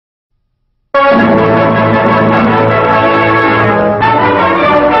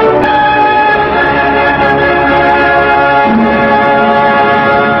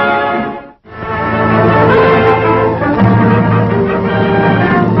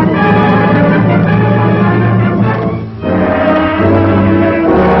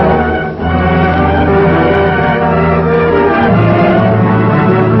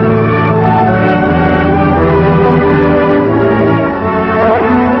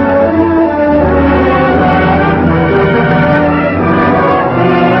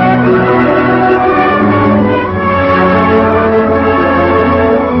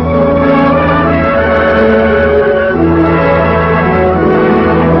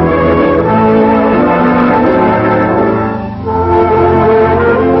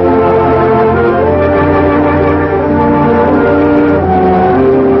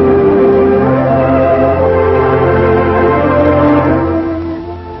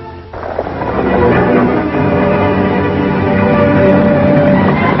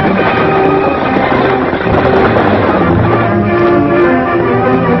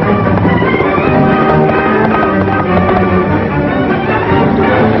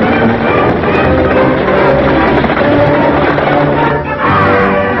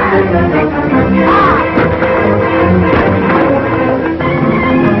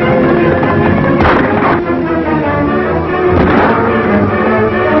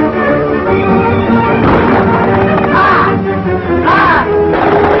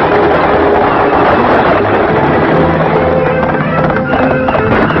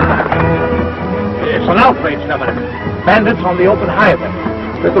Bandits on the open highway.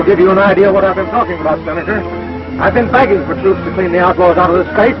 This will give you an idea of what I've been talking about, Senator. I've been begging for troops to clean the outlaws out of this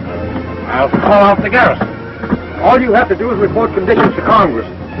state. I'll call off the garrison. All you have to do is report conditions to Congress.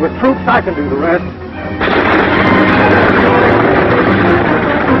 With troops, I can do the rest.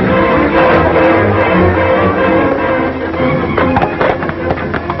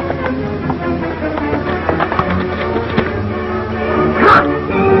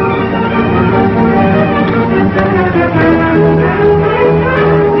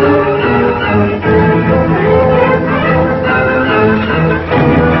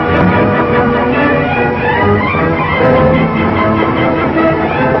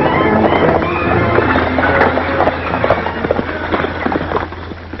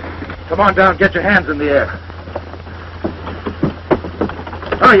 Come on down, get your hands in the air.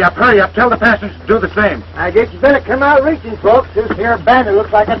 Hurry up, tell the passengers to do the same. I guess you better come out reaching, folks. This here bandit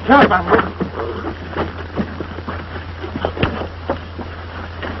looks like a chump.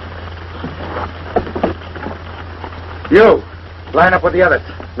 You, line up with the others.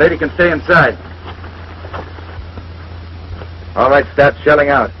 Lady can stay inside. All right, start shelling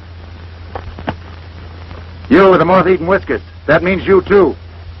out. You with the moth-eaten whiskers. That means you, too.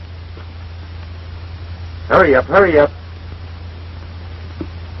 Hurry up.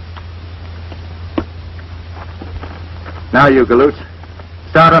 Now, you galoots,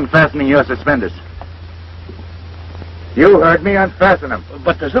 start unfastening your suspenders. You heard me, unfasten them.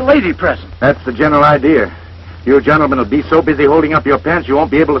 But there's a lady present. That's the general idea. You gentlemen will be so busy holding up your pants you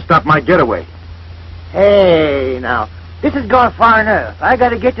won't be able to stop my getaway. Hey, now, this has gone far enough. I got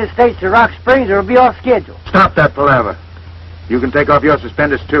to get this stage to Rock Springs or it'll be off schedule. Stop that palaver. You can take off your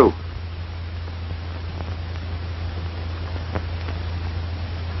suspenders, too.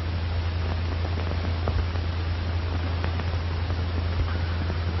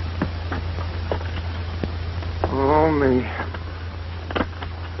 Oh, me.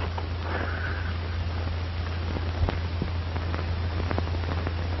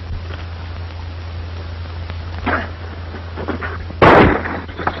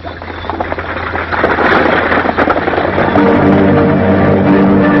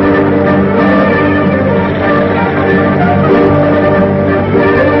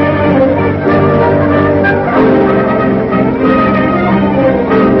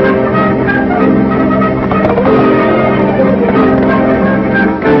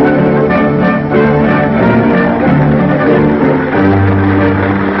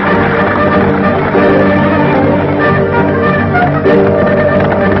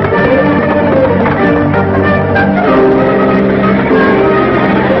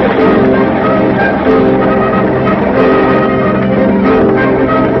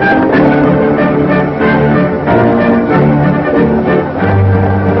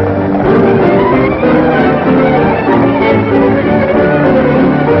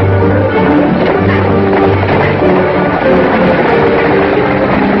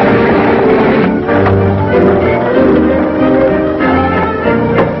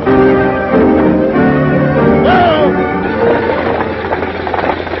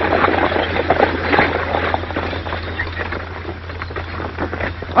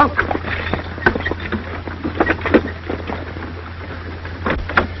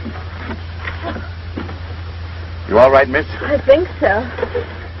 all right, miss? I think so.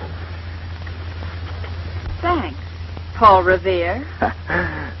 Thanks, Paul Revere.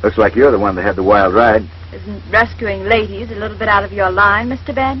 Looks like you're the one that had the wild ride. Isn't rescuing ladies a little bit out of your line,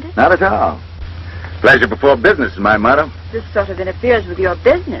 Mr. Bandit? Not at all. Pleasure before business is my motto. This sort of interferes with your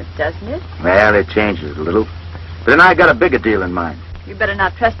business, doesn't it? Well, it changes a little. But then I got a bigger deal in mind. You better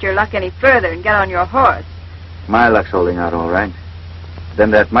not trust your luck any further and get on your horse. My luck's holding out all right. Then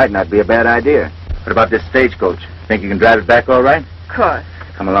that might not be a bad idea. What about this stagecoach? Think you can drive it back all right? Of course.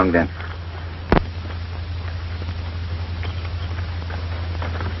 Come along then.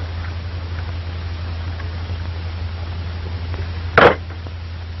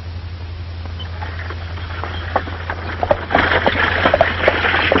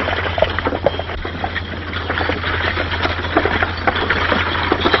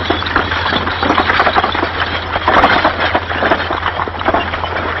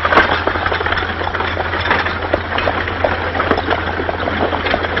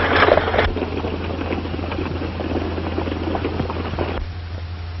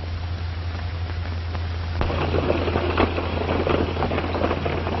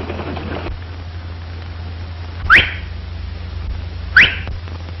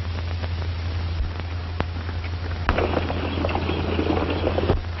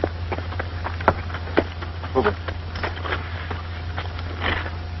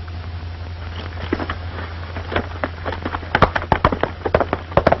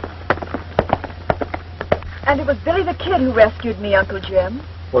 And it was Billy the Kid who rescued me, Uncle Jim.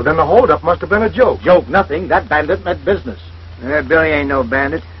 Well, then the holdup must have been a joke. Joke nothing. That bandit meant business. Billy ain't no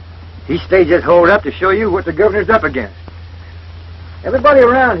bandit. He staged this hold up to show you what the governor's up against. Everybody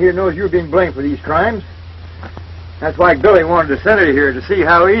around here knows you're being blamed for these crimes. That's why Billy wanted the senator here to see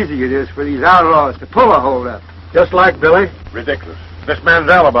how easy it is for these outlaws to pull a hold up. Just like Billy. Ridiculous. This man's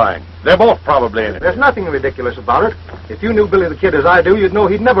alibiing. They're both probably in it. There's nothing ridiculous about it. If you knew Billy the Kid as I do, you'd know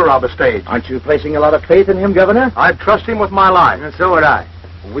he'd never rob a stage. Aren't you placing a lot of faith in him, Governor? I'd trust him with my life. And so would I.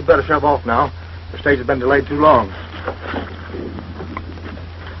 Well, we'd better shove off now. The stage has been delayed too long.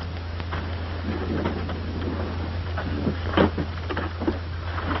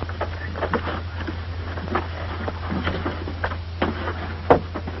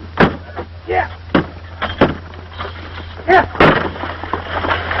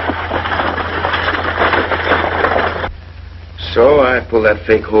 So I pulled that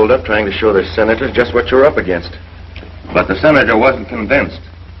fake hold-up trying to show the senator just what you're up against. But the senator wasn't convinced.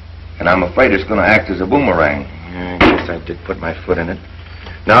 And I'm afraid it's going to act as a boomerang. Yeah, I guess I did put my foot in it.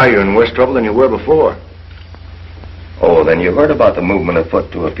 Now you're in worse trouble than you were before. Oh, then you heard about the movement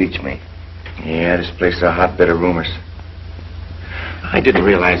afoot to impeach me. Yeah, this place is a hotbed of rumors. I didn't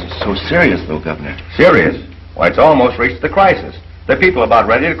realize it was so serious, though, Governor. Serious? Why, it's almost reached the crisis. The people are about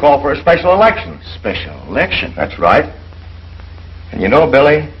ready to call for a special election. Special election? That's right. And you know,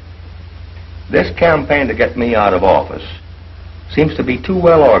 Billy, this campaign to get me out of office seems to be too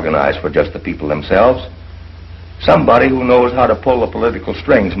well organized for just the people themselves. Somebody who knows how to pull the political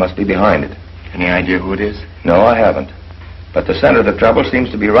strings must be behind it. Any idea who it is? No, I haven't. But the center of the trouble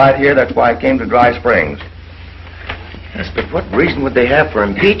seems to be right here. That's why I came to Dry Springs. Yes, but what reason would they have for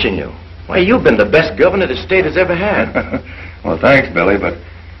impeaching you? Why, you've been the best governor the state has ever had. Well, thanks, Billy, but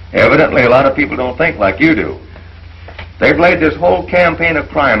evidently a lot of people don't think like you do. They've laid this whole campaign of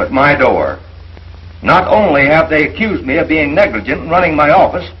crime at my door. Not only have they accused me of being negligent in running my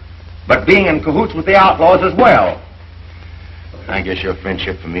office, but being in cahoots with the outlaws as well. I guess your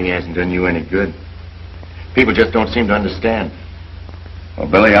friendship for me hasn't done you any good. People just don't seem to understand. Well,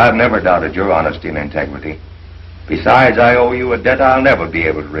 Billy, I've never doubted your honesty and integrity. Besides, I owe you a debt I'll never be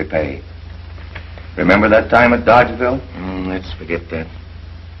able to repay. Remember that time at Dodgeville? Let's forget that.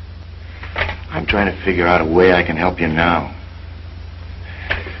 I'm trying to figure out a way I can help you now.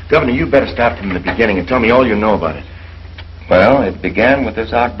 Governor, you better start from the beginning and tell me all you know about it. Well, it began with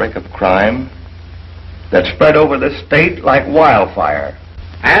this outbreak of crime that spread over the state like wildfire.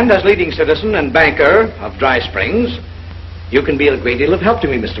 And as leading citizen and banker of Dry Springs, you can be a great deal of help to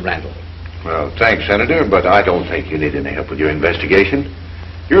me, Mr. Randall. Well, thanks, Senator, but I don't think you need any help with your investigation.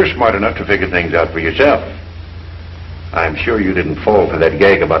 You're smart enough to figure things out for yourself. I'm sure you didn't fall for that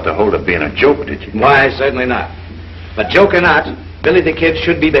gag about the holdup being a joke, did you? Why, certainly not. But joke or not, Billy the Kid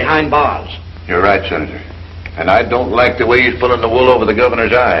should be behind bars. You're right, Senator. And I don't like the way he's pulling the wool over the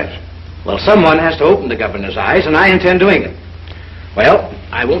governor's eyes. Well, someone has to open the governor's eyes, and I intend doing it. Well,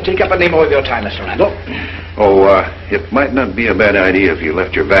 I won't take up any more of your time, Mr. Randall. Oh, it might not be a bad idea if you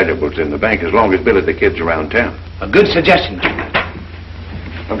left your valuables in the bank as long as Billy the Kid's around town. A good suggestion.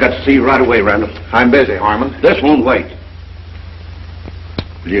 I've got to see you right away, Randall. I'm busy, Harmon. This won't wait.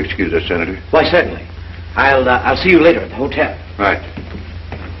 Will you excuse us, Senator? Why, certainly. I'll see you later at the hotel. Right.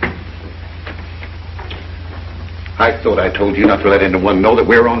 I thought I told you not to let anyone know that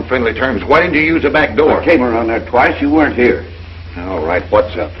we're on friendly terms. Why didn't you use the back door? I came around there twice. You weren't here. All right,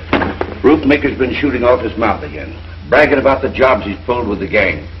 what's up? Roofmaker's been shooting off his mouth again, bragging about the jobs he's pulled with the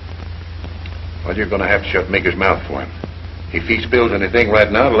gang. Well, you're going to have to shut Maker's mouth for him. If he spills anything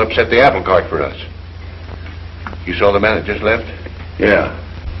right now, it'll upset the apple cart for us. You saw the man that just left? Yeah.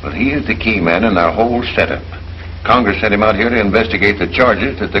 Well, he is the key man in our whole setup. Congress sent him out here to investigate the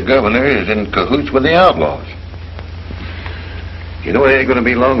charges that the governor is in cahoots with the outlaws. You know, it ain't going to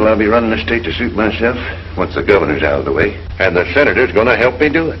be long till I'll be running the state to suit myself. Once the governor's out of the way. And the senator's going to help me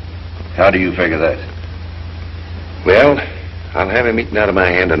do it. How do you figure that? Well, I'll have him eaten out of my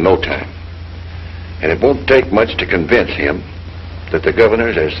hand in no time. And it won't take much to convince him that the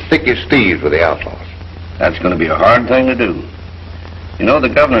governor's as thick as thieves with the outlaws. That's going to be a hard thing to do. You know, the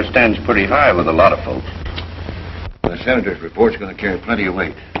governor stands pretty high with a lot of folks. The senator's report's going to carry plenty of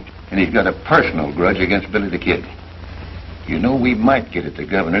weight. And he's got a personal grudge against Billy the Kid. You know, we might get at the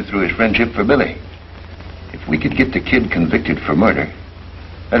governor through his friendship for Billy. If we could get the kid convicted for murder,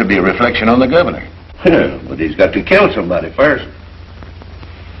 that'd be a reflection on the governor. But he's got to kill somebody first.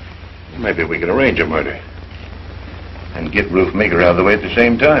 Maybe we could arrange a murder. And get Roofmaker out of the way at the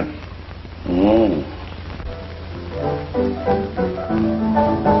same time. Oh.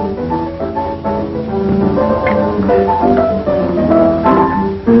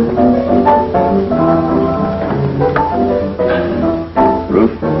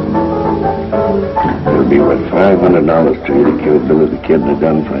 Roof? It'll be worth $500 to you to kill Billy the Kid in a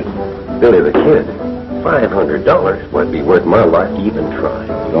gunfight. Billy the Kid? $500 might be worth my life to even try.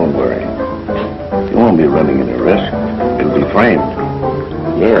 Don't worry. You won't be running any risk. It'll be framed.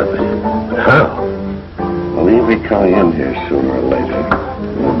 Yeah, but how? Well, he'll be calling in here sooner or later.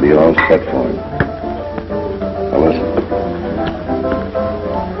 It'll be all set for him. Now listen.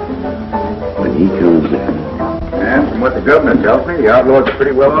 When he comes in... And from what the governor tells me, the outlaws are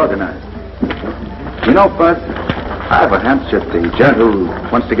pretty well organized. You know, Bud, I have a hunch that the gent who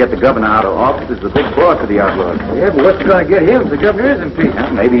wants to get the governor out of office is the big boss of the outlaws. Yeah, but what's going to get him if the governor is impeached?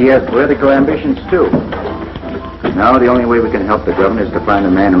 Well, maybe he has political ambitions, too. Now, the only way we can help the governor is to find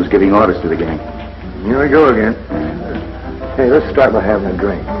the man who's giving orders to the gang. Here we go again. Hey, let's start by having a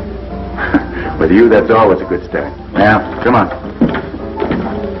drink. With you, that's always a good start. Now, come on.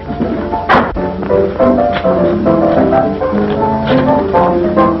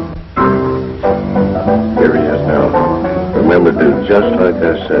 Here he is now. Remember, do just like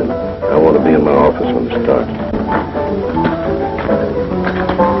I said. I want to be in my office when it starts.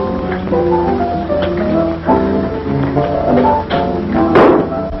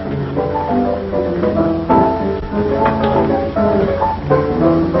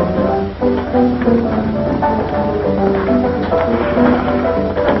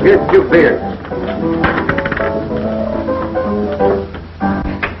 Here's 2 beers.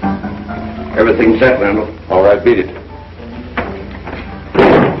 Everything's set, Randall. All right, beat it.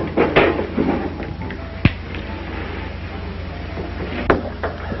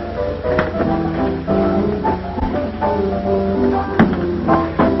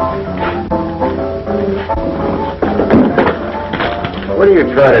 What are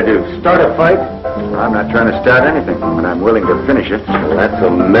you trying to do? Start a fight? I'm not trying to start anything, but I'm willing to finish it. Well, that's a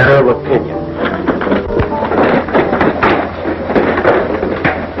matter of opinion.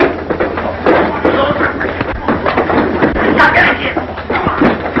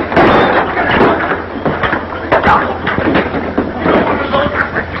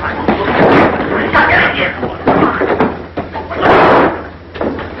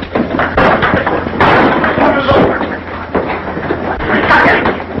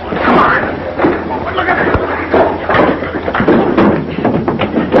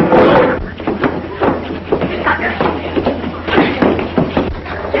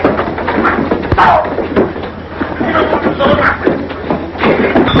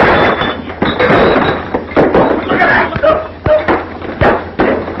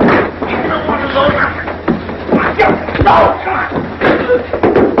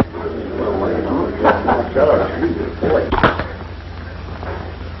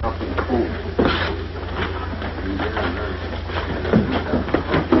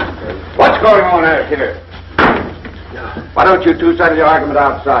 What's going on out here? Why don't you two settle your argument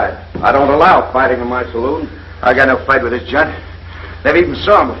outside? I don't allow fighting in my saloon. I got no fight with this gent. Never even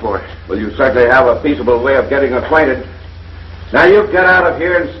saw him before. Well, you certainly have a peaceable way of getting acquainted. Now you get out of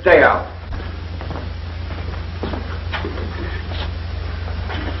here and stay out.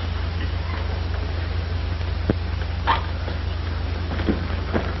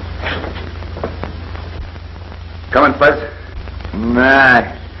 Coming, Fuzz?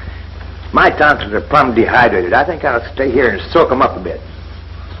 Nah. My tonsils are plumb dehydrated. I think I'll stay here and soak them up a bit.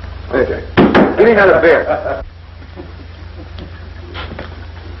 Okay. Give me another beer.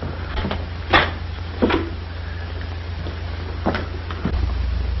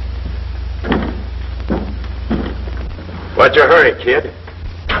 What's your hurry, kid?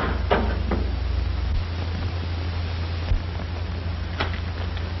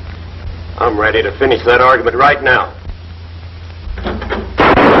 I'm ready to finish that argument right now.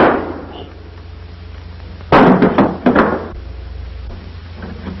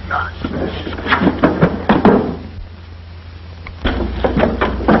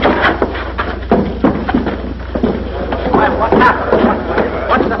 What happened?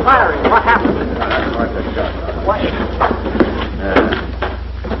 What's the firing? What happened?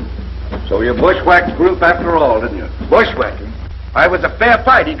 So you bushwhacked the group after all, didn't you? Bushwhacked him? It was a fair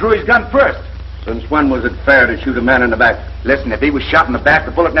fight. He drew his gun first. Since when was it fair to shoot a man in the back? Listen, if he was shot in the back,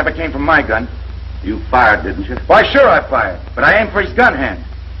 the bullet never came from my gun. You fired, didn't you? Why, sure I fired, but I aimed for his gun hand.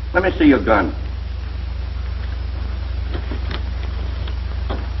 Let me see your gun.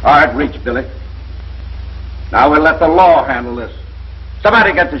 All right, reach, Billy. Now we'll let the law handle this.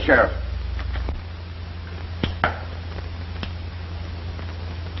 Somebody get the sheriff.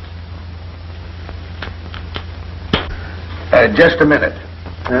 Just a minute.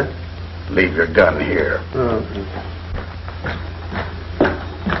 Huh? Leave your gun here.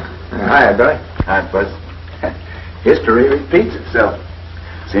 Hiya, Billy. Hi, Buzz. History repeats itself.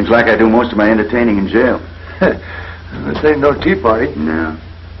 Seems like I do most of my entertaining in jail. This ain't no tea party. No.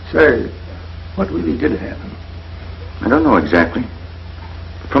 Say, what really did happen? I don't know exactly.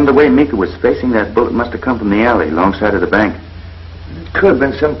 From the way Mika was facing, that bullet must have come from the alley alongside of the bank. It could have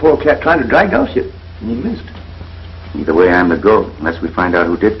been some poor cat trying to drag us you, and he missed. Either way, I'm the go, unless we find out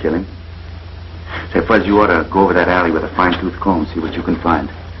who did kill him. Say, Fuzz, you ought to go over that alley with a fine-tooth comb, see what you can find.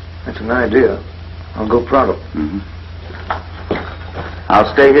 That's an idea. I'll go pronto. Mm-hmm.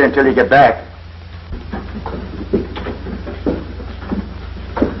 I'll stay here until you get back.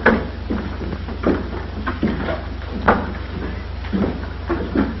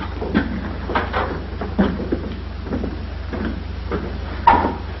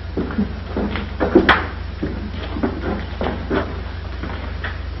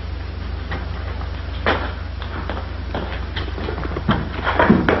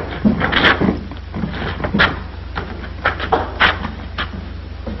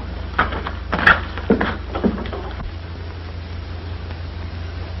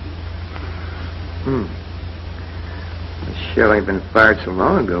 The shell ain't been fired so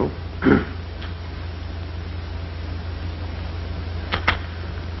long ago.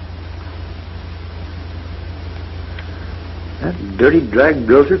 That dirty drag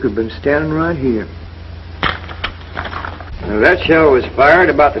grocer could have been standing right here. Now, that shell was fired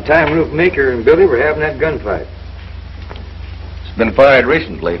about the time Roof Maker and Billy were having that gunfight. It's been fired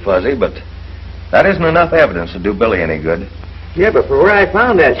recently, Fuzzy, but that isn't enough evidence to do Billy any good. Yeah, but for where I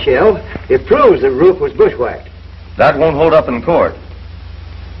found that shell, it proves that Roof was bushwhacked. That won't hold up in court.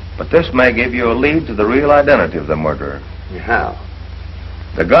 But this may give you a lead to the real identity of the murderer. How?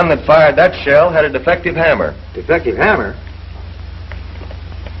 The gun that fired that shell had a defective hammer. Defective hammer?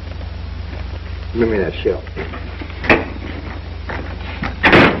 Give me that shell.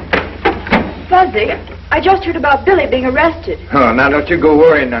 Fuzzy, I just heard about Billy being arrested. Oh, now don't you go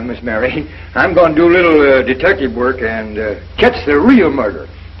worrying none, Miss Mary. I'm going to do a little detective work and catch the real murderer.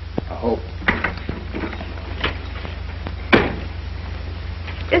 I hope.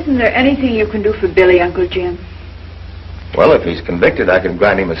 Isn't there anything you can do for Billy, Uncle Jim? Well, if he's convicted, I can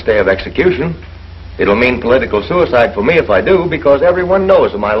grant him a stay of execution. It'll mean political suicide for me if I do, because everyone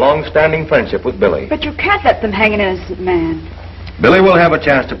knows of my long-standing friendship with Billy. But you can't let them hang an innocent man. Billy will have a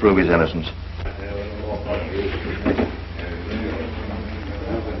chance to prove his innocence.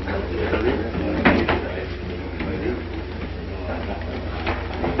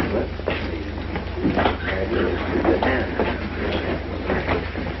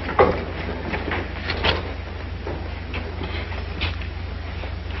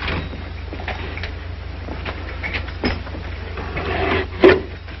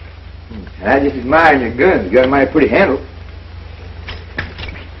 I just admire your guns. You got a mighty pretty handle.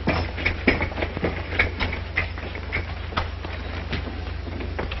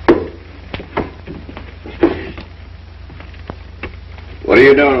 What are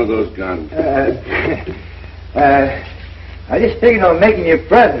you doing with those guns? I just figured on making you a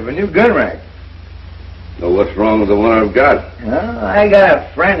present of a new gun rack. So what's wrong with the one I've got? Well, I got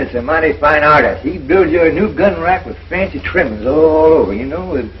a friend that's a mighty fine artist. He builds you a new gun rack with fancy trimmings all over, you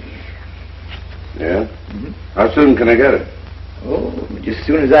know. Yeah? Mm-hmm. How soon can I get it? Oh, just as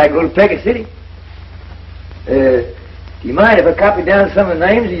soon as I go to Peck City. Do you mind if I copy down some of the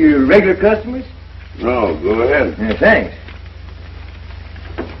names of your regular customers? No, go ahead. Yeah, thanks.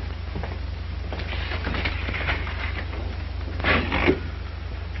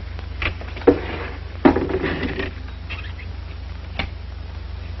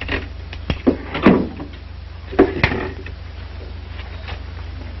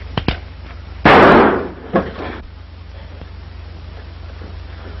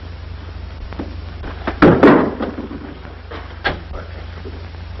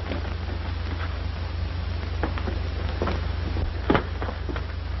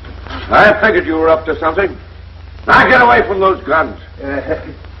 I figured you were up to something. Now get away from those guns.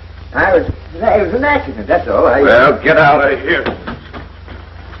 It was an accident, that's all. Well, get out of here.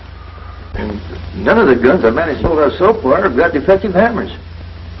 And none of the guns I managed to hold out so far have got defective hammers.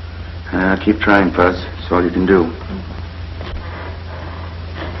 Keep trying, Fuzz. That's all you can do.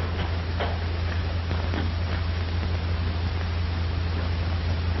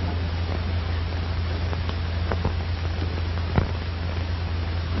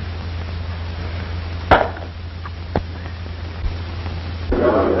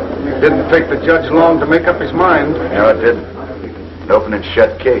 Didn't take the judge long to make up his mind. No, it didn't. An open and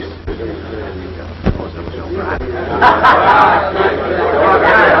shut case.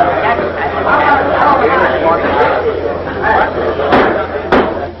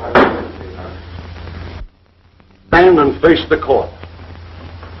 Stand and face the court.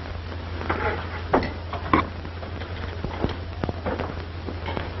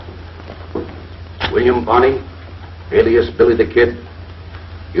 William Bonney, alias Billy the Kid,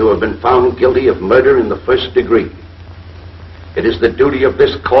 you have been found guilty of murder in the first degree. It is the duty of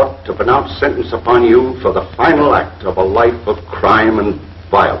this court to pronounce sentence upon you for the final act of a life of crime and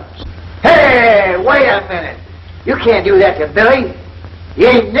violence. Hey, wait a minute. You can't do that to Billy. He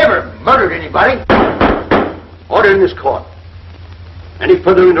ain't never murdered anybody. Order in this court. Any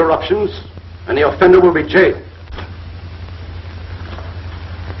further interruptions, and the offender will be jailed.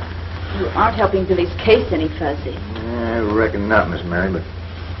 You aren't helping Billy's case any, Fuzzy. I reckon not, Miss Mary, but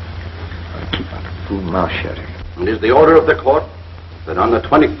I'll keep my fool mouth shut here. It is the order of the court that on the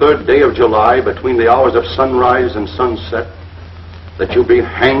 23rd day of July, between the hours of sunrise and sunset, that you be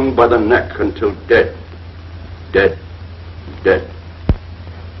hanged by the neck until dead. Dead. Dead.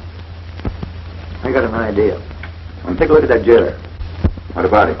 I got an idea. Want to take a look at that jailer? What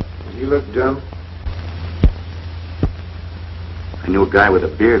about him? Does he look dumb? I knew a guy with a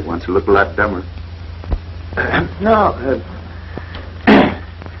beard once who looked a lot dumber. No.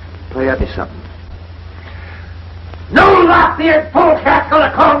 Play out me something. No lop-eared polecat's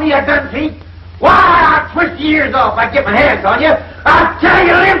gonna call me a gun thief. Why, I'll twist your ears off if I get my hands on you. I'll tear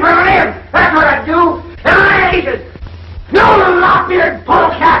you limb from limb. That's what I'd do. And I ain't it. No lop-eared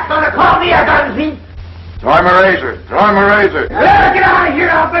polecat's gonna call me a gun thief. Throw him a razor. Throw him a razor. Get out of here.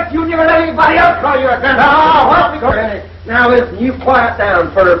 I'll bet you never let anybody else call you a gun thief. Oh, what we go? Now listen, you quiet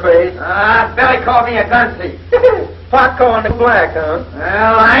down, furface. Billy called me a gun thief. Pot calling the black, huh?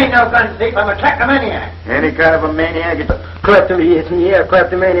 Well, I ain't no gun thief. I'm a kleptomaniac. Any kind of a maniac.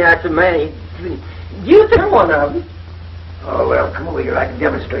 Kleptomaniac's a man. You think I'm one of them? Oh, well, come over here. I can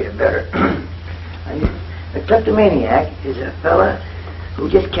demonstrate it better. A kleptomaniac is a fella who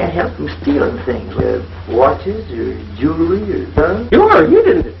just can't help from stealing things. Watches or jewelry or guns. You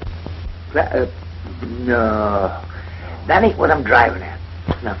didn't. No. That ain't what I'm driving at.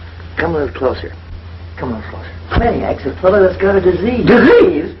 Now, come a little closer. Come a little closer. Maniac's a fella that's got a disease.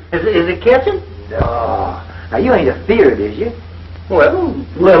 Disease? Is it catching? No. Now, you ain't afeard, is you? Well.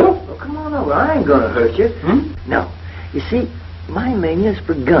 Well, come on over. I ain't gonna hurt you. No. You see, my mania's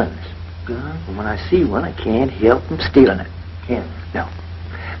for guns. And when I see one, I can't help from stealing it. Can't? No.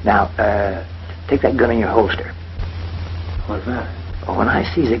 Now, take that gun in your holster. What's that? Oh, when I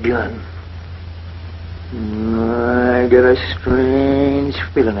sees a gun, I get a strange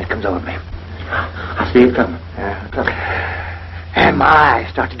feeling that comes over me. I see it coming. And my eyes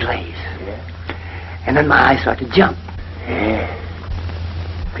start to glaze. Yeah. And then my eyes start to jump. Yeah.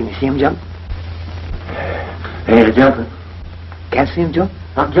 Can you see him jump? Ain't a jumping. Can't see him jump?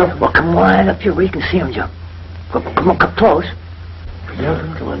 I'm jumping. Well, come on up here where you can see him jump. Come on, come close. Come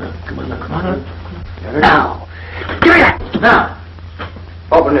on now. Now. Give me that. Now.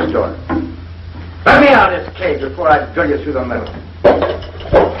 Open this door. Let me out of this cage before I drill you through the middle.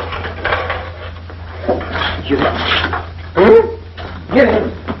 Get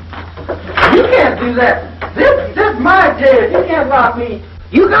in. You can't do that. This is my jail. You can't lock me.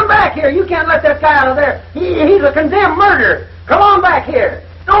 You come back here. You can't let that guy out of there. He's a condemned murderer. Come on back here.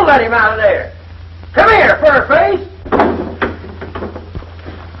 Don't let him out of there. Come here, furface.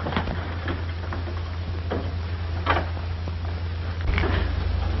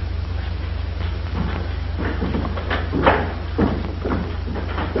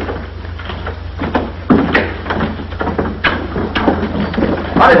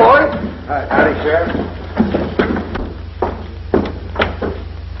 Howdy, boys. Howdy, Sheriff.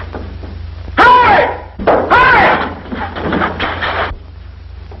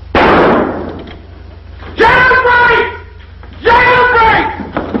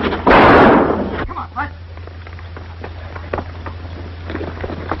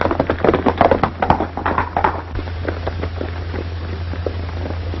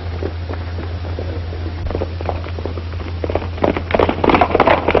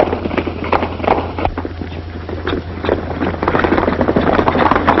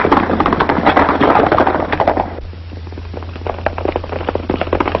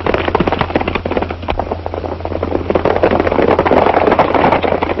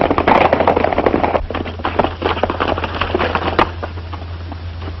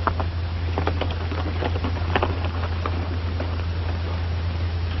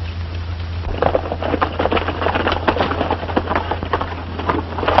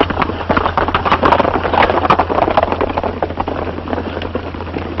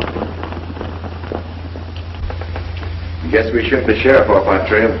 Guess we shipped the sheriff off our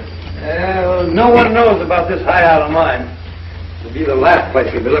trail. Well, no one knows about this hideout of mine. It'll be the last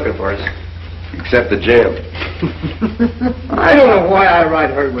place you'll be looking for us. Except the jail. I don't know why I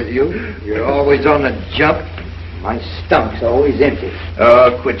ride herd with you. You're always on the jump. My stomach's always empty.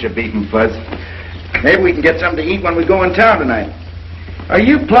 Oh, quit your beating, Fuzz. Maybe we can get something to eat when we go in town tonight. Are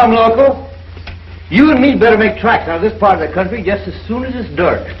you plumb local? You and me better make tracks out of this part of the country just as soon as it's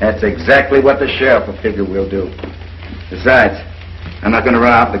dark. That's exactly what the sheriff will figure we'll do. Besides, I'm not going to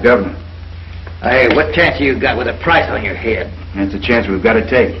run out the governor. Hey, what chance you got with a price on your head? That's a chance we've got to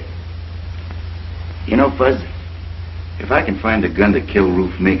take. You know, Fuzz, if I can find a gun to kill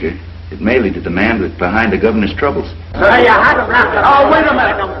Roof Meeker, it may lead to the man that's behind the governor's troubles. Hey, you had to wrap it. Oh, wait a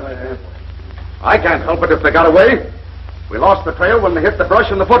minute. I can't help it if they got away. We lost the trail when they hit the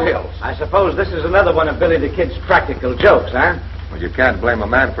brush in the foothills. I suppose this is another one of Billy the Kid's practical jokes, huh? Well, you can't blame a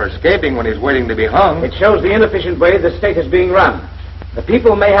man for escaping when he's waiting to be hung. It shows the inefficient way the state is being run. The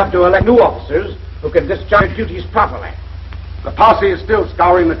people may have to elect new officers who can discharge their duties properly. The posse is still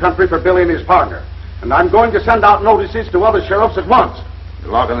scouring the country for Billy and his partner. And I'm going to send out notices to other sheriffs at once.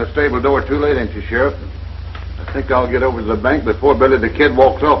 You're locking the stable door too late, ain't you, Sheriff? I think I'll get over to the bank before Billy the Kid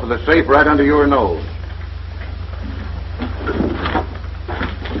walks off with the safe right under your nose.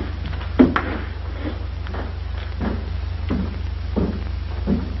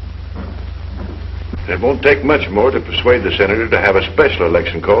 It won't take much more to persuade the senator to have a special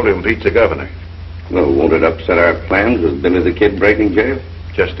election called to impeach the governor. Well, won't it upset our plans with Billy the Kid breaking jail?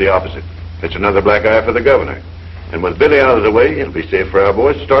 Just the opposite. It's another black eye for the governor. And with Billy out of the way, it'll be safe for our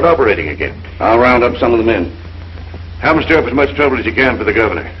boys to start operating again. I'll round up some of the men. Have them stir up as much trouble as you can for the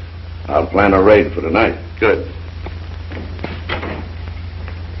governor. I'll plan a raid for tonight. Good.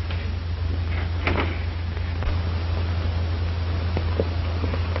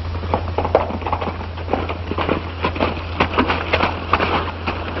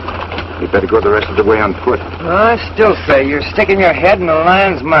 Better go the rest of the way on foot. I still say you're sticking your head in a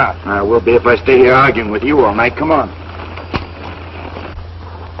lion's mouth. I will be if I stay here arguing with you all night. Come on.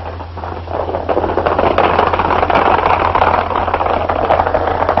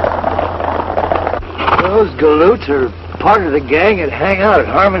 Those galoots are part of the gang that hang out at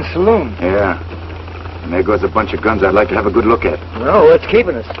Harmon's Saloon. Yeah. And there goes a bunch of guns I'd like to have a good look at. No, what's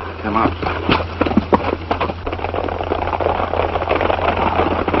keeping us? Come on.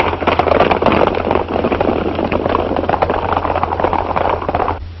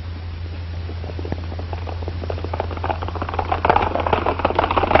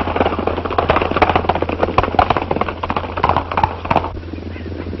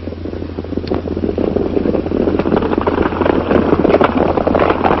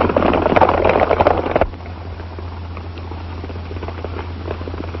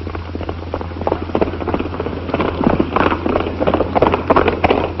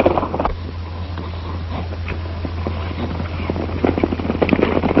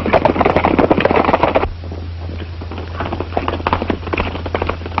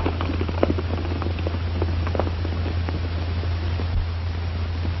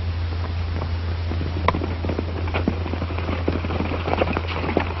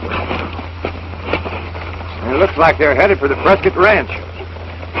 Looks like they're headed for the Prescott Ranch.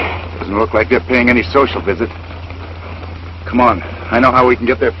 Doesn't look like they're paying any social visit. Come on. I know how we can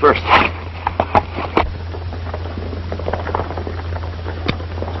get there first.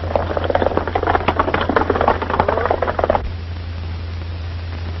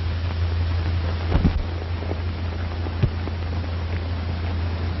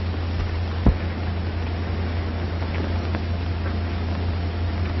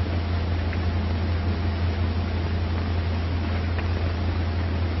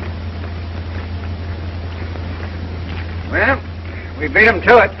 We beat them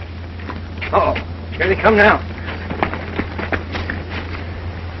to it. Uh-oh. Here they come now.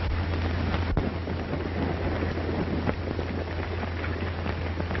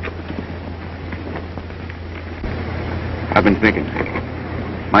 I've been thinking.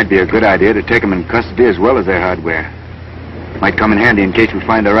 Might be a good idea to take them in custody as well as their hardware. Might come in handy in case we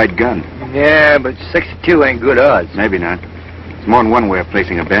find the right gun. Yeah, but 62 ain't good odds. Maybe not. It's more than one way of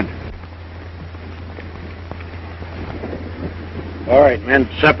placing a bet. All right, men,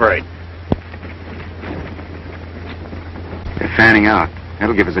 separate. They're fanning out.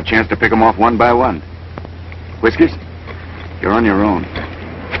 That'll give us a chance to pick them off one by one. Whiskies, you're on your own.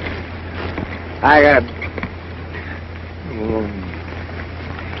 I got...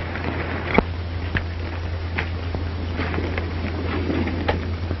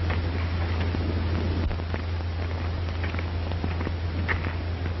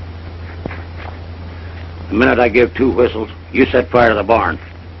 The minute I give 2 whistles, you set fire to the barn.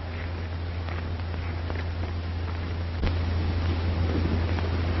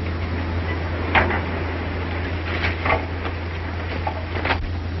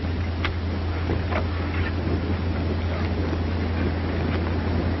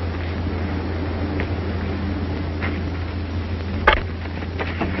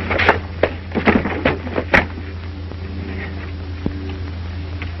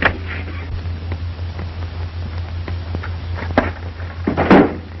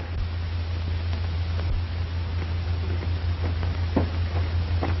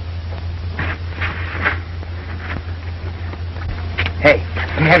 Hey,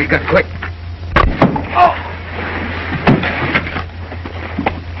 let me have your gun, quick. Oh!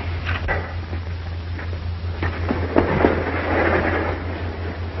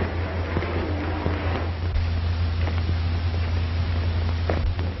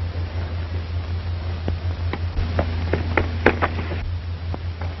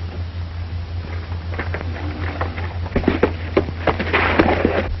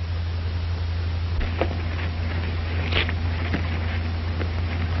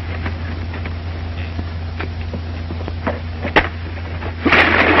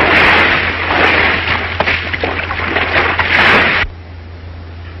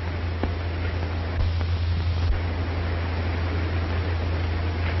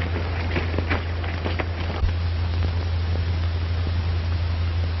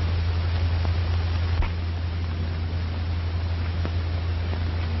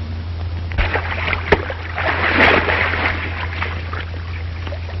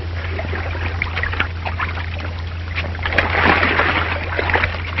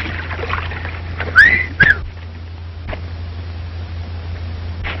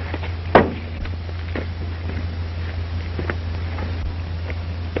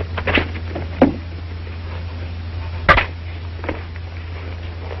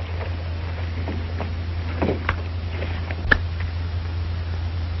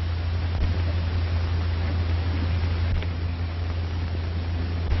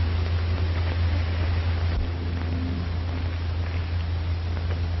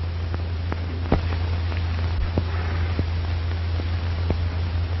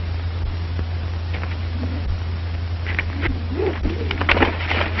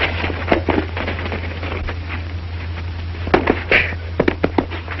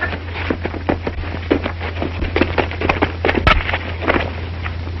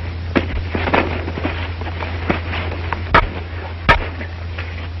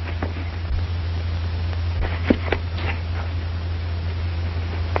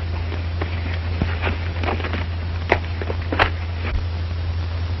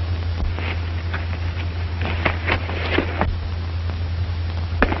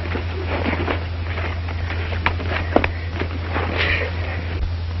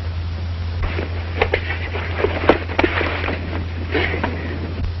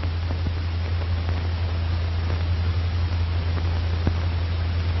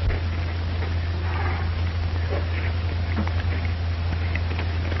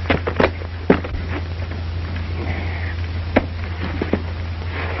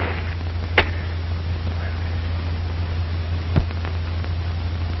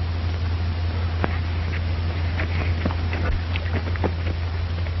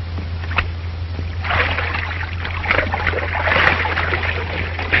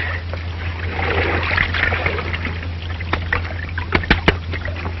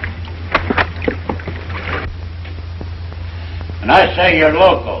 And I say you're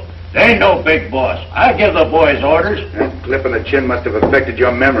local. They ain't no big boss. I give the boys orders. That clip on the chin must have affected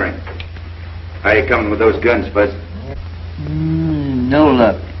your memory. How you coming with those guns, Buzz? No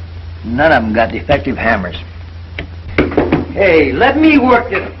luck. None of them got defective hammers. Hey, let me work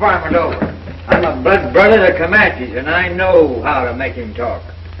this varmint over. I'm a blood brother of the Comanches, and I know how to make him talk.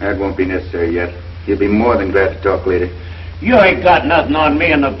 That won't be necessary yet. He'll be more than glad to talk later. You ain't got nothing on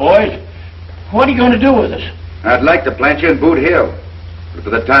me and the boys. What are you going to do with us? I'd like to plant you in Boot Hill. But for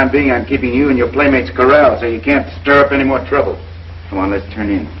the time being, I'm keeping you and your playmates corralled so you can't stir up any more trouble. Come on, let's turn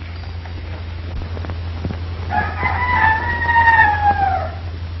in.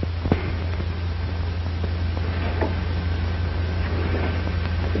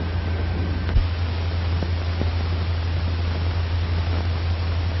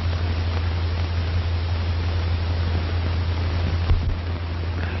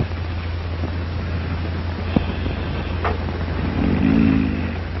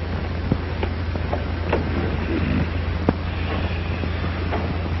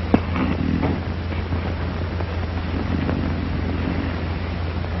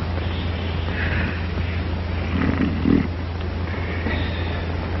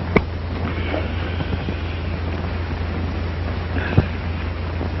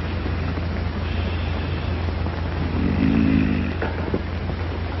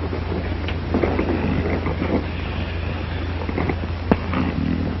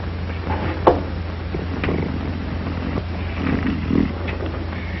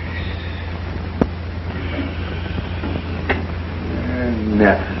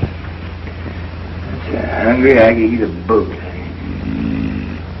 Hungry, I can eat a boat.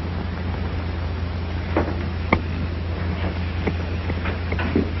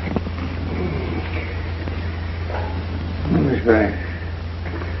 I wonder if I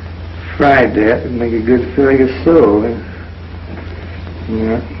fried that, it'd make a good filling of soul.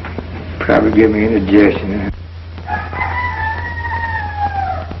 Yeah, probably give me indigestion.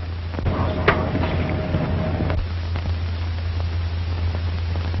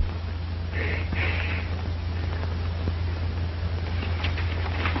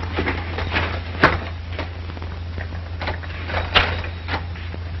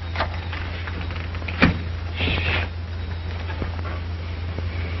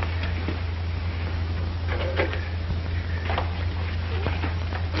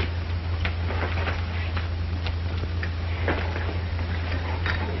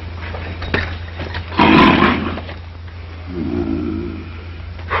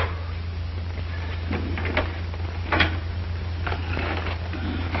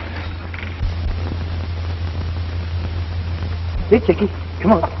 Here, Chickie.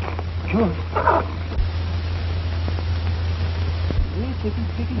 Come on. Come on. Here, Chickie.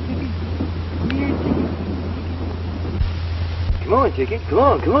 Here, Chickie. Come on, Chickie. Come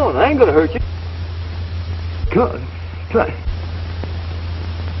on. I ain't gonna hurt you. Come on. Try.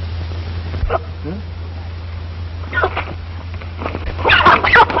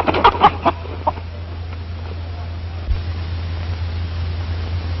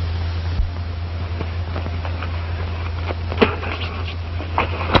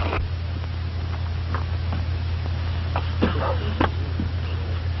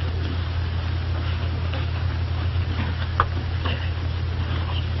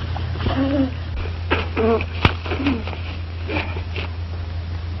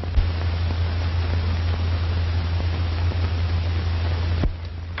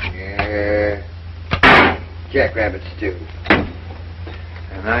 Jackrabbit stew.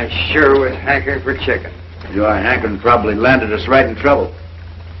 And I sure was hankering for chicken. Your hankering probably landed us right in trouble.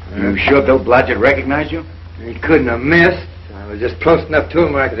 You sure Bill Blodgett recognized you? He couldn't have missed. I was just close enough to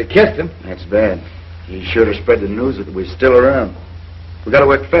him where I could have kissed him. That's bad. He should have spread the news that we're still around. We gotta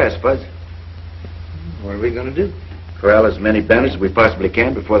work fast, Fuzz. What are we gonna do? Corral as many bandits as we possibly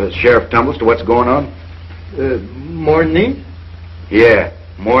can before the sheriff tumbles to what's going on. More than these? Yeah,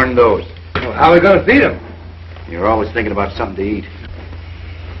 more than those. Well, how are we gonna feed them? You're always thinking about something to eat.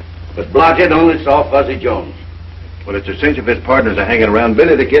 But Blodgett only saw Fuzzy Jones. Well, it's a cinch if his partners are hanging around.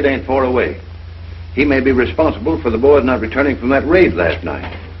 Billy the Kid ain't far away. He may be responsible for the boys not returning from that raid last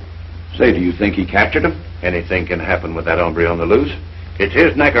night. Say, do you think he captured them? Anything can happen with that hombre on the loose. It's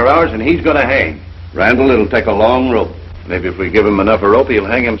his neck or ours, and he's gonna hang. Randall, it'll take a long rope. Maybe if we give him enough rope, he'll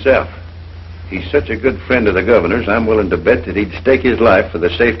hang himself. He's such a good friend of the governor's, I'm willing to bet that he'd stake his life for the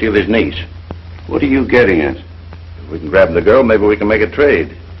safety of his niece. What are you getting at? If we can grab the girl, maybe we can make a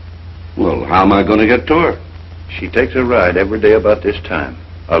trade. Well, how am I going to get to her? She takes a ride every day about this time,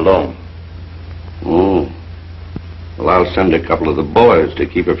 alone. Oh. Well, I'll send a couple of the boys to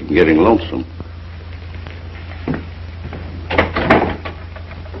keep her from getting lonesome.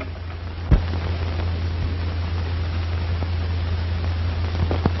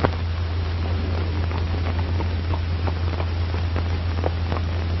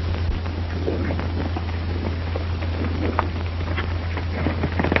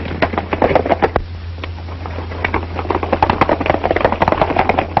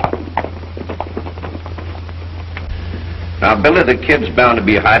 Now, Billy the Kid's bound to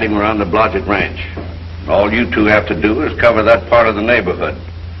be hiding around the Blodgett Ranch. All you two have to do is cover that part of the neighborhood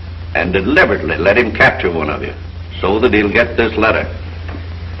and deliberately let him capture one of you so that he'll get this letter.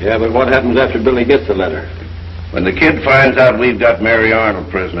 Yeah, but what happens after Billy gets the letter? When the kid finds out we've got Mary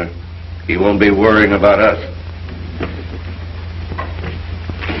Arnold prisoner, he won't be worrying about us.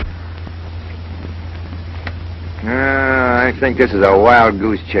 I think this is a wild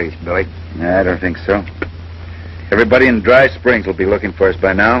goose chase, Billy. I don't think so. Everybody in Dry Springs will be looking for us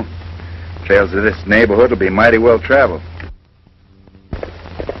by now. Trails of this neighborhood will be mighty well traveled.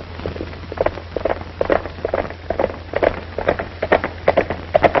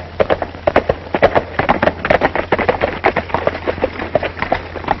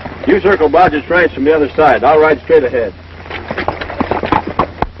 You circle Blodgett's Ranch from the other side. I'll ride straight ahead.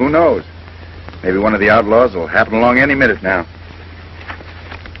 Who knows? Maybe one of the outlaws will happen along any minute now.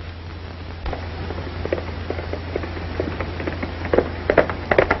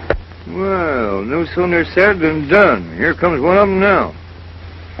 Well, no sooner said than done. Here comes one of them now.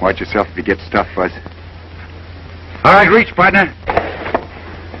 Watch yourself if you get stuffed, Fuzz. All right, reach, partner.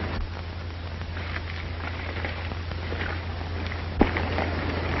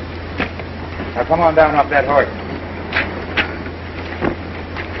 Now, come on down off that horse.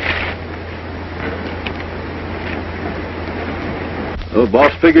 Oh,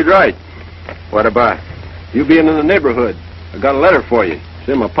 boss figured right. What about? You being in the neighborhood. I got a letter for you. It's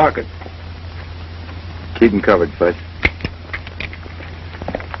in my pocket. Keep him covered, Fuzz.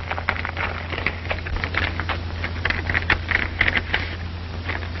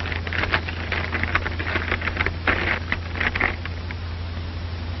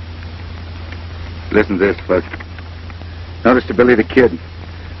 Listen to this, Fuzz. Notice to Billy the Kid.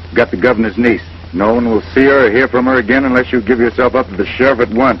 Got the governor's niece. No one will see her or hear from her again unless you give yourself up to the sheriff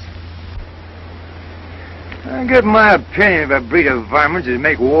at once. I give my opinion of a breed of varmints that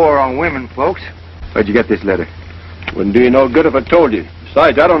make war on women folks. Where'd you get this letter? Wouldn't do you no good if I told you.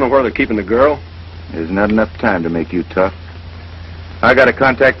 Besides, I don't know where they're keeping the girl. There's not enough time to make you tough. I gotta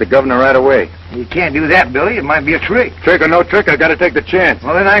contact the governor right away. You can't do that, Billy. It might be a trick. Trick or no trick, I gotta take the chance.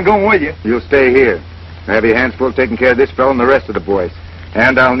 Well, then I'm going with you. You'll stay here. I have your hands full taking care of this fellow and the rest of the boys.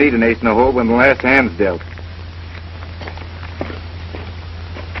 And I'll need an ace in the hole when the last hand's dealt.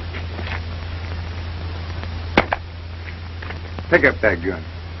 Pick up that gun.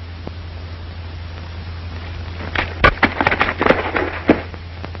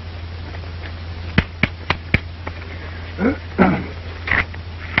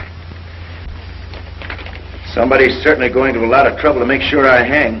 Somebody's certainly going to a lot of trouble to make sure I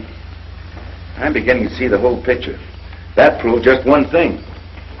hang. I'm beginning to see the whole picture. That proved just one thing.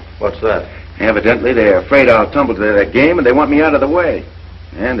 What's that? Evidently, they're afraid I'll tumble to their game, and they want me out of the way.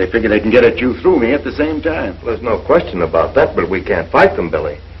 And they figure they can get at you through me at the same time. Well, there's no question about that, but we can't fight them,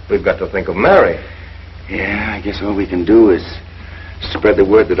 Billy. We've got to think of Mary. Yeah, I guess all we can do is spread the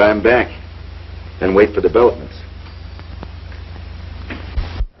word that I'm back, then wait for developments.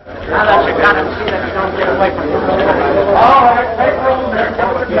 Now that you got him, see that you don't get away from him. All right, take room there.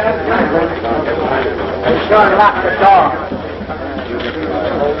 Be sure to lock the door.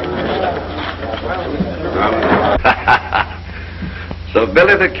 So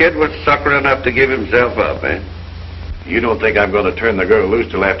Billy the Kid was sucker enough to give himself up, eh? You don't think I'm going to turn the girl loose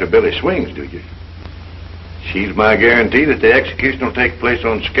till after Billy swings, do you? She's my guarantee that the execution will take place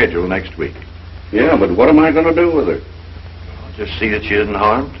on schedule next week. Yeah, but what am I going to do with her? I'll just see that she isn't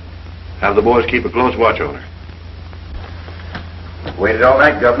harmed. Have the boys keep a close watch on her. Waited all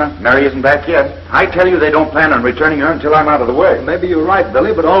night, Governor. Mary isn't back yet. I tell you they don't plan on returning her until I'm out of the way. Maybe you're right,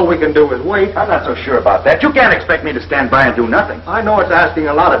 Billy, but all we can do is wait. I'm not so sure about that. You can't expect me to stand by and do nothing. I know it's asking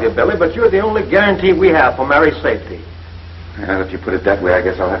a lot of you, Billy, but you're the only guarantee we have for Mary's safety. Well, if you put it that way, I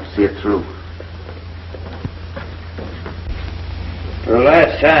guess I'll have to see it through. For the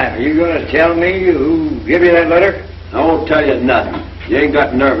last time, are you going to tell me who gave you that letter? I won't tell you nothing. You ain't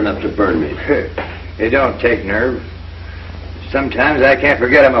got nerve enough to burn me. It don't take nerve. Sometimes I can't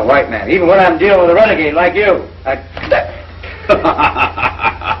forget I'm a white man, even when I'm dealing with a renegade like you.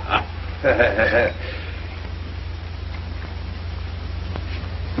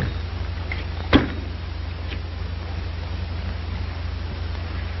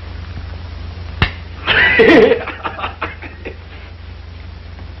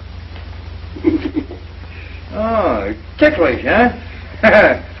 Oh, ticklish, huh?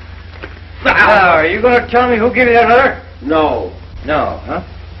 Now, are you going to tell me who gave you that letter? No. No, huh?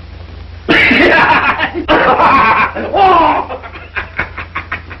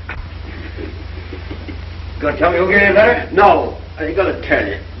 Going to tell me who gave you that letter? No. I ain't going to tell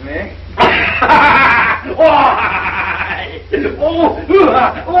you. Me? Oh!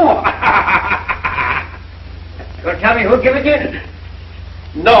 Oh! You'll tell me who gave it to you?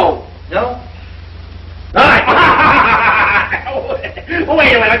 No. No? All right.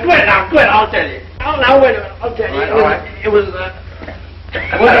 Wait a minute. Quit it now. Quit. I'll tell you. Oh, now, wait a minute. I'll tell you. All right. It was,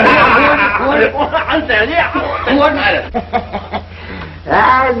 I'll tell you. What?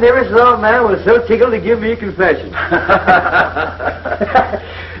 I never saw a man was so tickled to give me a confession.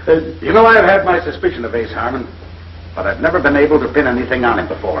 You know, I've had my suspicion of Ace Harmon, but I've never been able to pin anything on him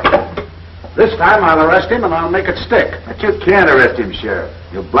before. This time I'll arrest him and I'll make it stick. But you can't arrest him, Sheriff.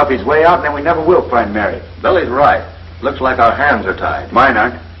 You'll bluff his way out and then we never will find Mary. Billy's right. Looks like our hands are tied. Mine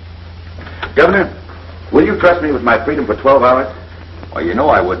aren't. Governor, will you trust me with my freedom for 12 hours? Well, you know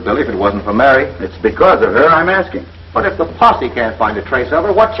I would, Billy, if it wasn't for Mary. It's because of her I'm asking. But if the posse can't find a trace of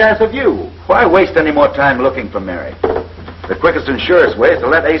her, what chance have you? Why waste any more time looking for Mary? The quickest and surest way is to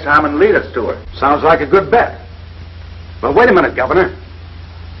let Ace Harmon lead us to her. Sounds like a good bet. But wait a minute, Governor.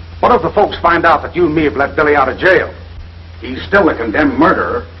 What if the folks find out that you and me have let Billy out of jail? He's still a condemned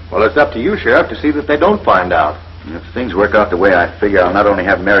murderer. Well, it's up to you, Sheriff, to see that they don't find out. If things work out the way I figure, I'll not only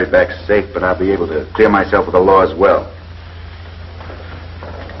have Mary back safe, but I'll be able to clear myself with the law as well.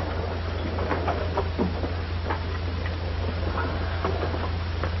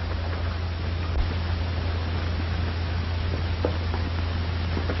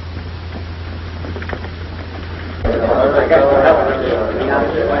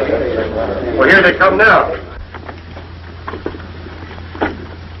 Well, here they come now.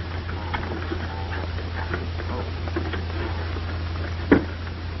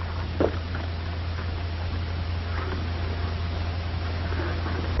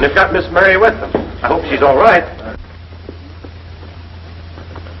 They've got Miss Mary with them. I hope she's all right.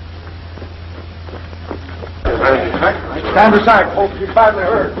 Stand aside, folks. She's badly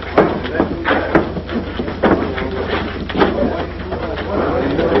hurt.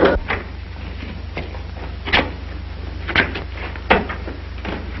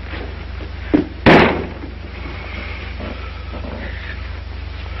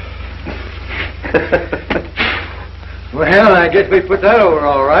 Well, I guess we put that over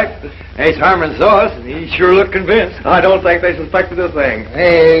all right. Ace Harmon saw us, and he sure looked convinced. I don't think they suspected a thing.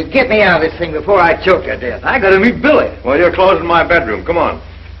 Hey, get me out of this thing before I choke to death. I gotta meet Billy. Well, you're closing my bedroom. Come on.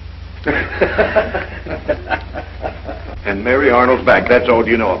 And Mary Arnold's back. That's all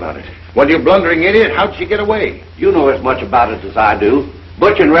you know about it. Well, you blundering idiot, how'd she get away? You know as much about it as I do.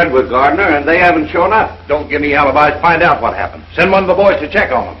 Butch and Red were Gardner, and they haven't shown up. Don't give me alibis. Find out what happened. Send one of the boys to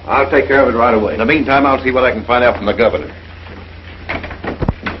check on them. I'll take care of it right away. In the meantime, I'll see what I can find out from the governor.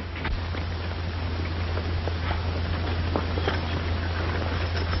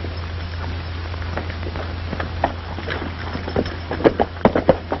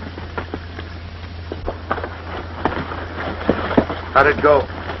 How'd it go?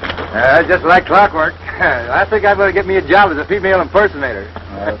 Just like clockwork. I think I better get me a job as a female impersonator.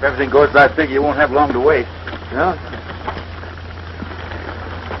 If everything goes as I figure, you won't have long to wait. No?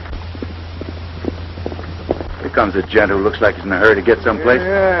 Here comes a gent who looks like he's in a hurry to get someplace.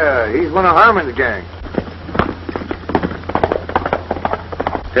 Yeah, he's one of Harmon's gang.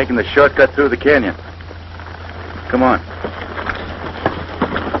 Taking the shortcut through the canyon. Come on.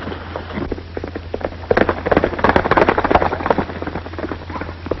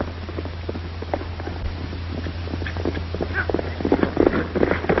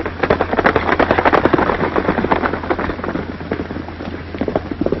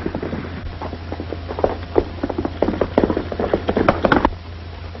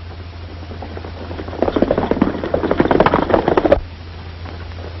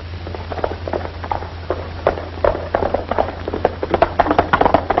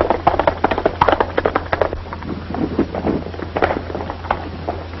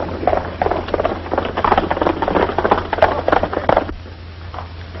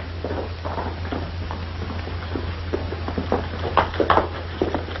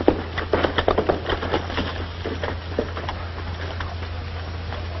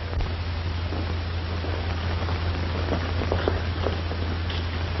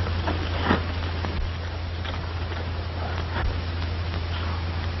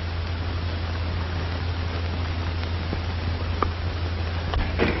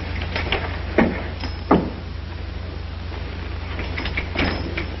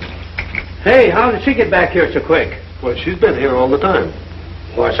 Hey, how did she get back here so quick? Well, she's been here all the time.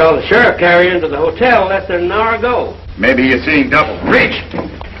 Well, I saw the sheriff carry her into the hotel less than an hour ago. Maybe you're seeing double. Reach!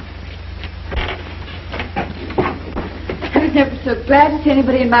 I was never so glad to see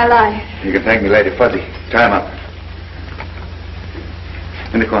anybody in my life. You can thank me, Lady Fuzzy. Time up.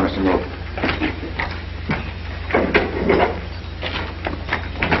 In the corner, some rope.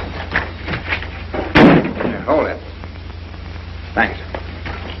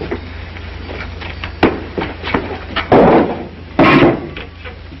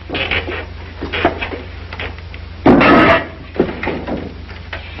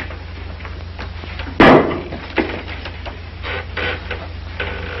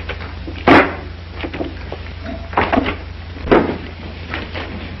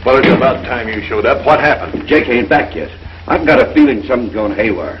 Well, it's about time you showed up. What happened? Jake ain't back yet. I've got a feeling something's going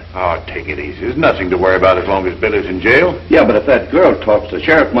haywire. Oh, take it easy. There's nothing to worry about as long as Billy's in jail. Yeah, but if that girl talks, the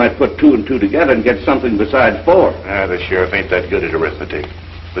sheriff might put 2 and 2 together and get something besides 4. The sheriff ain't that good at arithmetic.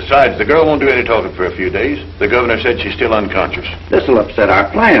 Besides, the girl won't do any talking for a few days. The governor said she's still unconscious. This'll upset our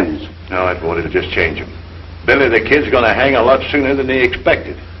plans. No, it won't. It'll just change them. Billy the Kid's going to hang a lot sooner than he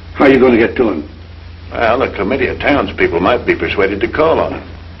expected. How are you going to get to him? Well, a committee of townspeople might be persuaded to call on him.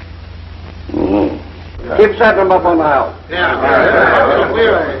 Oh. Keep setting them up on the house.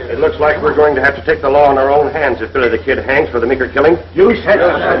 It looks like we're going to have to take the law in our own hands if Billy the Kid hangs for the Meeker killing. You said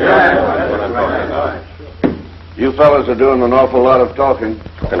it. You fellas are doing an awful lot of talking.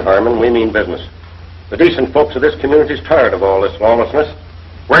 And Harmon, we mean business. The decent folks of this community's tired of all this lawlessness.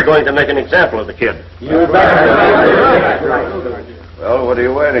 We're going to make an example of the kid. Well, what are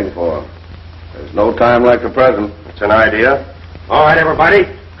you waiting for? There's no time like the present. It's an idea. All right, everybody.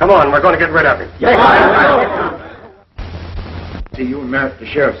 Come on, we're going to get rid of him. See you and Merritt at the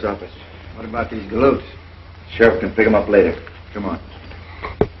sheriff's office. What about these galoots? Sheriff can pick them up later. Come on.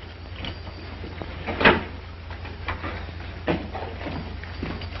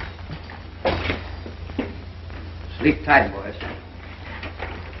 Sleep tight, boys.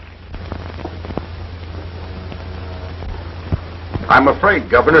 I'm afraid,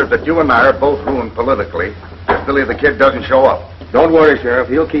 Governor, that you and I are both ruined politically if Billy the Kid doesn't show up. Don't worry, Sheriff.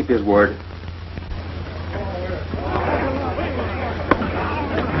 He'll keep his word.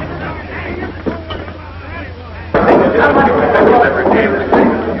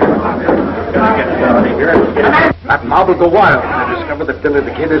 That mob will go wild when they discover that Billy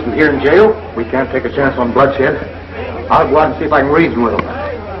the Kid isn't here in jail. We can't take a chance on bloodshed. I'll go out and see if I can reason with him.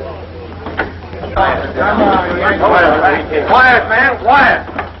 Quiet, man, quiet.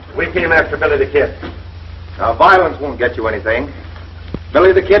 We came after Billy the Kid. Now, violence won't get you anything.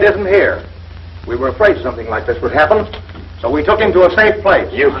 Billy the Kid isn't here. We were afraid something like this would happen, so we took him to a safe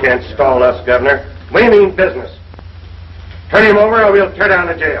place. You can't stall us, Governor. We mean business. Turn him over or we'll tear down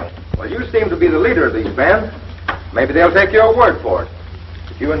the jail. Well, you seem to be the leader of these men. Maybe they'll take your word for it.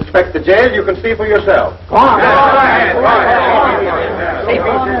 If you inspect the jail, you can see for yourself. Go on.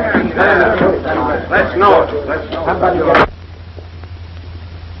 Let's know it. Let's know it.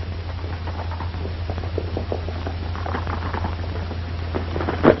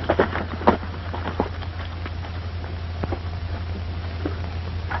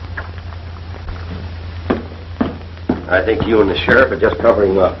 I think you and the sheriff are just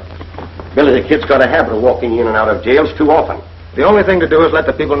covering up. Billy the Kid's got a habit of walking in and out of jails too often. The only thing to do is let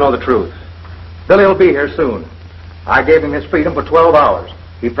the people know the truth. Billy will be here soon. I gave him his freedom for 12 hours.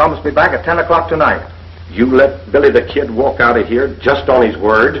 He promised me back at 10 o'clock tonight. You let Billy the Kid walk out of here just on his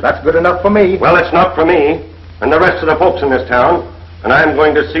word? That's good enough for me. Well, it's not for me and the rest of the folks in this town, and I'm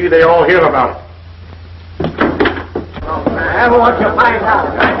going to see they all hear about it. I want you to find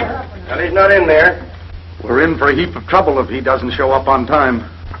out. Well, he's not in there. We're in for a heap of trouble if he doesn't show up on time.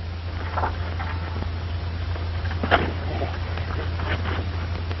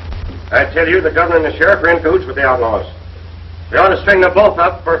 I tell you, the governor and the sheriff are in cahoots with the outlaws. They ought to string them both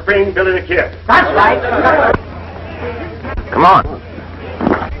up for freeing Billy the Kid. That's right. Come on.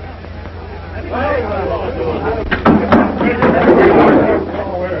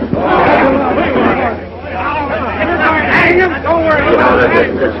 Don't worry.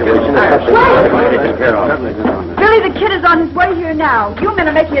 Billy the Kid is on his way here now. You men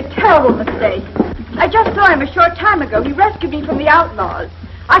are making a terrible mistake. I just saw him a short time ago. He rescued me from the outlaws.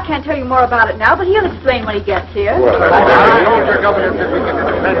 I can't tell you more about it now, but he'll explain when he gets here.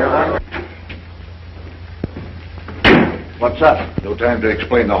 What's up? No time to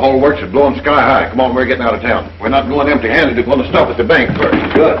explain. The whole works is blowing sky high. Come on, we're getting out of town. We're not going empty-handed. We're going to stop at the bank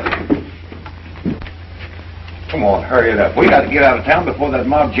first. Good. Come on, hurry it up. We got to get out of town before that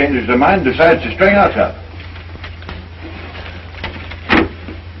mob changes their mind and decides to string us up.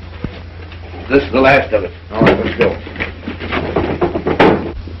 This is the last of it. All right, let's go.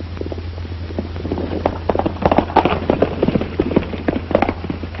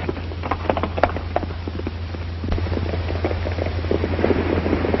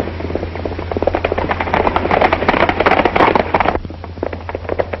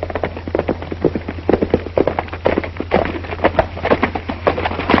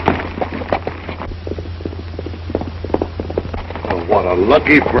 What a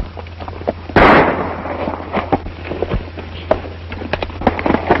lucky...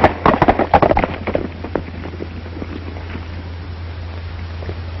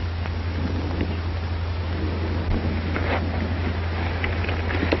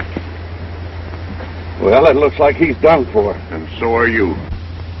 Well, it looks like he's done for. And so are you.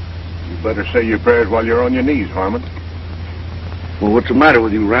 You better say your prayers while you're on your knees, Harmon. Well, what's the matter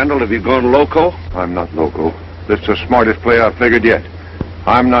with you, Randall? Have you gone loco? I'm not loco. This is the smartest play I've figured yet.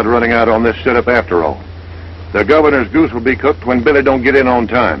 I'm not running out on this setup after all. The governor's goose will be cooked when Billy don't get in on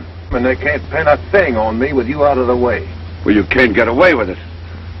time. And they can't pin a thing on me with you out of the way. Well, you can't get away with it.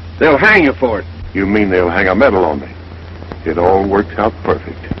 They'll hang you for it. You mean they'll hang a medal on me? It all worked out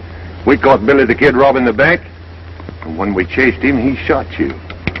perfect. We caught Billy the Kid robbing the bank, and when we chased him, he shot you.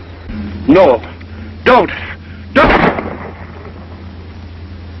 No, don't!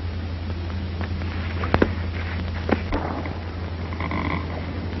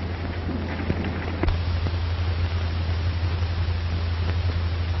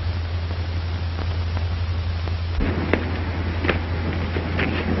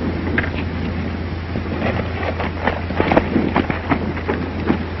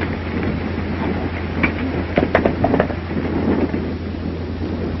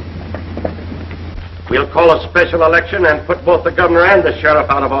 We'll call a special election and put both the governor and the sheriff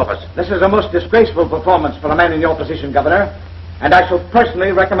out of office. This is a most disgraceful performance for a man in your position, Governor, and I shall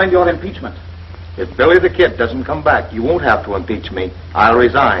personally recommend your impeachment. If Billy the Kid doesn't come back, you won't have to impeach me. I'll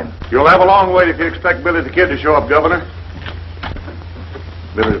resign. You'll have a long wait if you expect Billy the Kid to show up, Governor.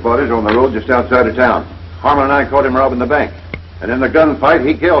 Billy's body's on the road just outside of town. Harmon and I caught him robbing the bank. And in the gunfight,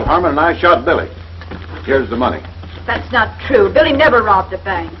 he killed Harmon and I shot Billy. Here's the money. That's not true. Billy never robbed a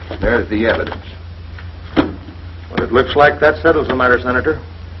bank. There's the evidence. Well, it looks like that settles the matter, Senator.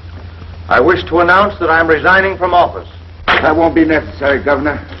 I wish to announce that I'm resigning from office. That won't be necessary,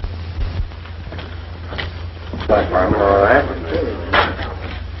 Governor. Harmon, all right.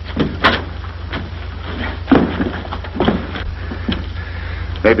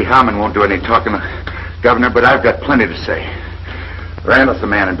 Maybe Harmon won't do any talking, Governor, but I've got plenty to say. Randall's the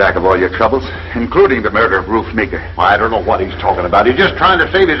man in back of all your troubles, including the murder of Ruth Meeker. I don't know what he's talking about. He's just trying to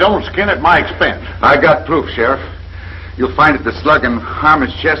save his own skin at my expense. I got proof, Sheriff. You'll find that the slug in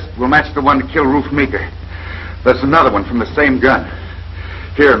Harmon's chest will match the one to kill Ruth Meeker. There's another one from the same gun,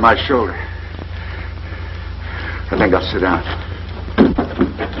 here in my shoulder. I think I'll sit down.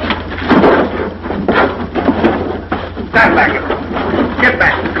 Stand back. Get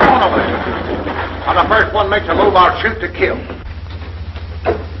back. Come on over. On the first one makes a move, I'll shoot to kill.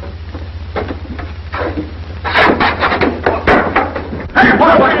 Hey,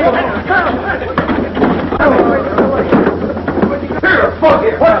 what are Here, fuck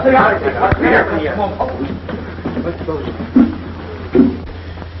it. What's the idea?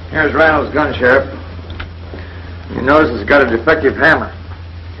 Here's Randall's gun, Sheriff. You notice it's got a defective hammer.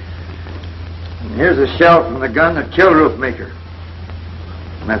 And here's a shell from the gun that killed Ruth Meeker.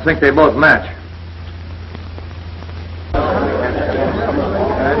 And I think they both match.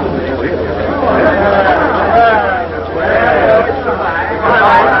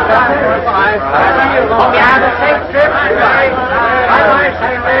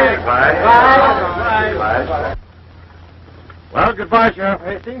 Well, goodbye, Sheriff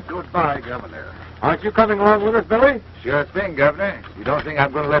Hastings. Goodbye, Governor. Aren't you coming along with us, Billy? Sure thing, Governor. You don't think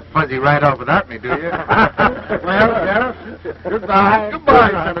I'm going to let Fuzzy ride off without me, do you? Well, Sheriff, goodbye.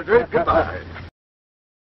 Goodbye, Senator. Goodbye.